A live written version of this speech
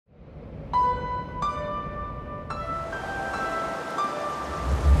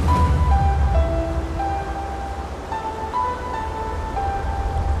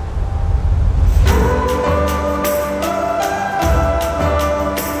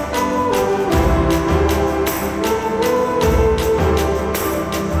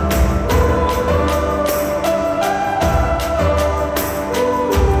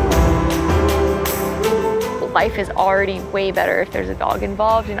life is already way better if there's a dog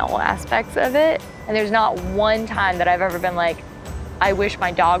involved in all aspects of it. And there's not one time that I've ever been like, I wish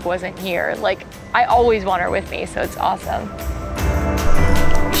my dog wasn't here. Like, I always want her with me, so it's awesome.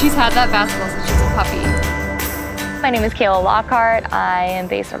 She's had that basketball since she was a puppy. My name is Kayla Lockhart. I am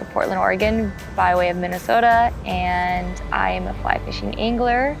based out of Portland, Oregon, by way of Minnesota, and I am a fly fishing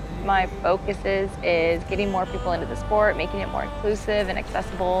angler. My focus is getting more people into the sport, making it more inclusive and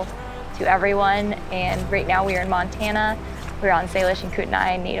accessible to everyone. And right now we are in Montana. We're on Salish and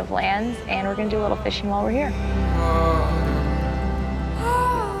Kootenai native lands, and we're gonna do a little fishing while we're here.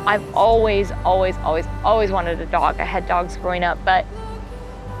 I've always wanted a dog. I had dogs growing up, but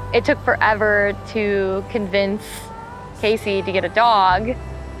it took forever to convince Casey to get a dog.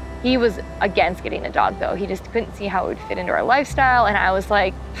 He was against getting a dog though. He just couldn't see how it would fit into our lifestyle, and I was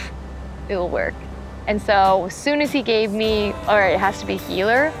like, it'll work. And so as soon as he gave me, all right, it has to be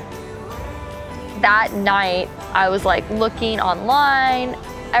healer, that night I was like looking online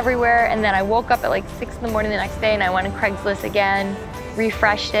everywhere, and then I woke up at like 6 in the morning the next day and I went on Craigslist again,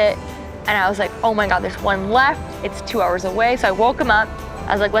 refreshed it, and I was like, oh my God, there's one left. It's 2 hours away. So I woke him up.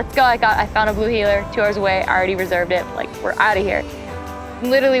 I was like, let's go. I found a blue healer 2 hours away. I already reserved it. Like, we're out of here.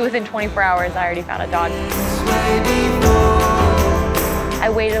 Literally within 24 hours, I already found a dog. I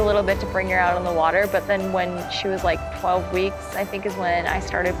waited a little bit to bring her out on the water, but then when she was like 12 weeks, I think is when I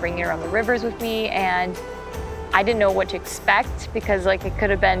started bringing her on the rivers with me, and I didn't know what to expect because like it could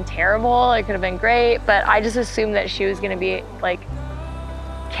have been terrible, it could have been great, but I just assumed that she was gonna be like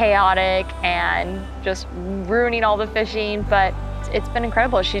chaotic and just ruining all the fishing, but it's been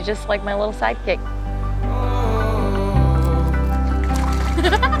incredible. She's just like my little sidekick.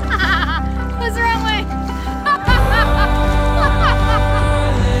 What's wrong with?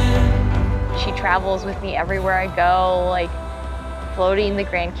 She travels with me everywhere I go, like floating the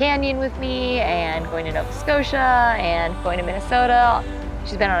Grand Canyon with me and going to Nova Scotia and going to Minnesota.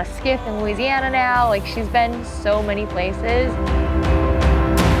 She's been on a skiff in Louisiana now. Like, she's been so many places.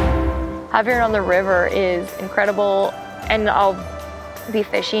 Having her on the river is incredible, and I'll be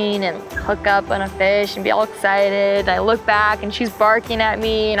fishing and hook up on a fish and be all excited. I look back and she's barking at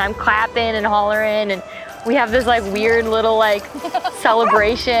me and I'm clapping and hollering, and we have this like weird little like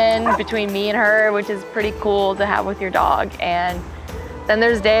celebration between me and her, which is pretty cool to have with your dog. And then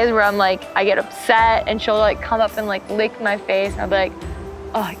there's days where I'm like, I get upset and she'll like come up and like lick my face, and I'll be like,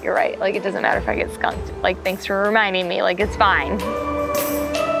 oh, you're right. Like, it doesn't matter if I get skunked. Like, thanks for reminding me. Like, it's fine.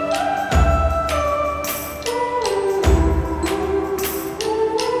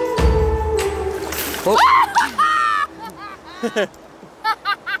 Oh.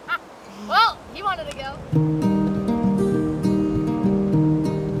 Well, he wanted to go.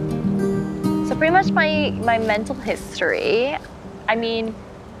 So pretty much my mental history, I mean,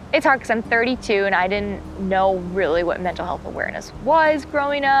 it's hard because I'm 32 and I didn't know really what mental health awareness was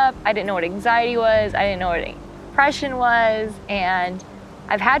growing up. I didn't know what anxiety was. I didn't know what depression was. And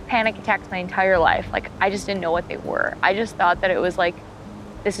I've had panic attacks my entire life. Like, I just didn't know what they were. I just thought that it was like,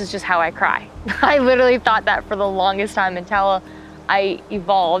 this is just how I cry. I literally thought that for the longest time until I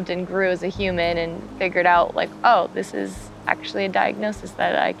evolved and grew as a human and figured out like, oh, this is actually a diagnosis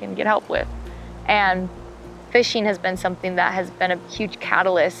that I can get help with. And fishing has been something that has been a huge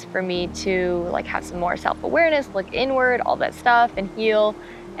catalyst for me to like have some more self-awareness, look inward, all that stuff, and heal,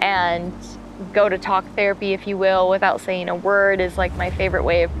 and go to talk therapy, if you will, without saying a word is like my favorite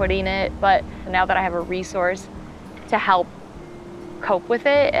way of putting it. But now that I have a resource to help cope with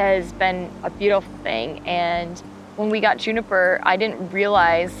it has been a beautiful thing. And when we got Juniper, I didn't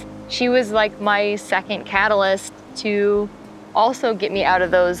realize she was like my second catalyst to also get me out of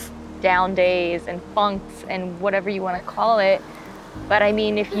those down days and funks and whatever you want to call it. But I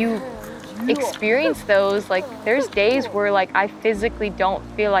mean, if you experience those, like, there's days where like I physically don't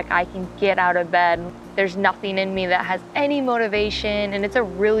feel like I can get out of bed. There's nothing in me that has any motivation, and it's a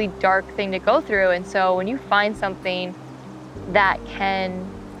really dark thing to go through. And so when you find something that can,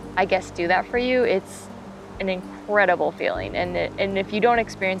 I guess, do that for you, it's an incredible feeling. And if you don't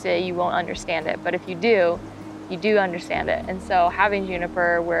experience it, you won't understand it. But if you do understand it. And so having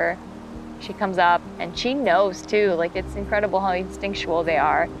Juniper, where she comes up and she knows too, like, it's incredible how instinctual they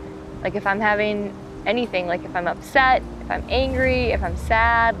are. Like, if I'm having anything, like if I'm upset, if I'm angry, if I'm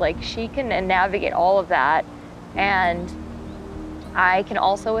sad, like, she can navigate all of that. And I can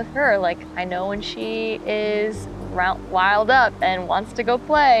also with her, like, I know when she is wild up and wants to go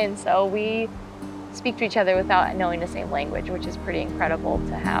play, and so we speak to each other without knowing the same language, which is pretty incredible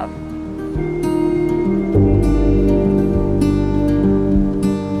to have.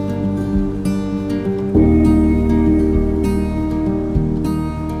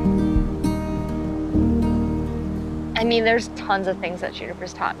 there's tons of things that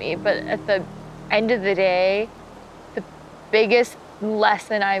Juniper's taught me, but at the end of the day, the biggest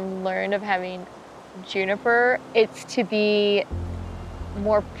lesson I've learned of having Juniper, it's to be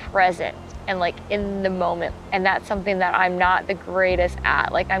more present and like in the moment. And that's something that I'm not the greatest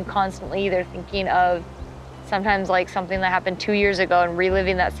at. Like I'm constantly either thinking of sometimes like something that happened 2 years ago and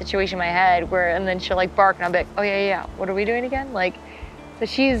reliving that situation in my head and then she'll like bark and I'll be like, oh yeah, what are we doing again? Like, so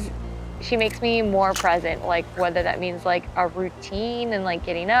she makes me more present, like whether that means like a routine and like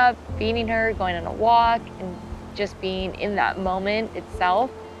getting up, feeding her, going on a walk, and just being in that moment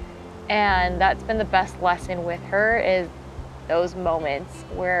itself. And that's been the best lesson with her, is those moments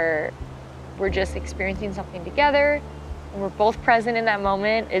where we're just experiencing something together and we're both present in that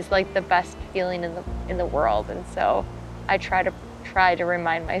moment is like the best feeling in the world. And so I try to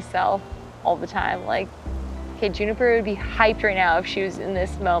remind myself all the time, like, okay, Juniper would be hyped right now if she was in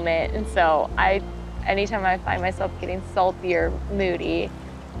this moment. And so anytime I find myself getting salty or moody,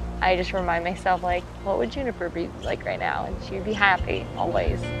 I just remind myself, like, what would Juniper be like right now? And she would be happy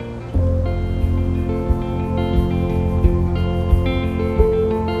always.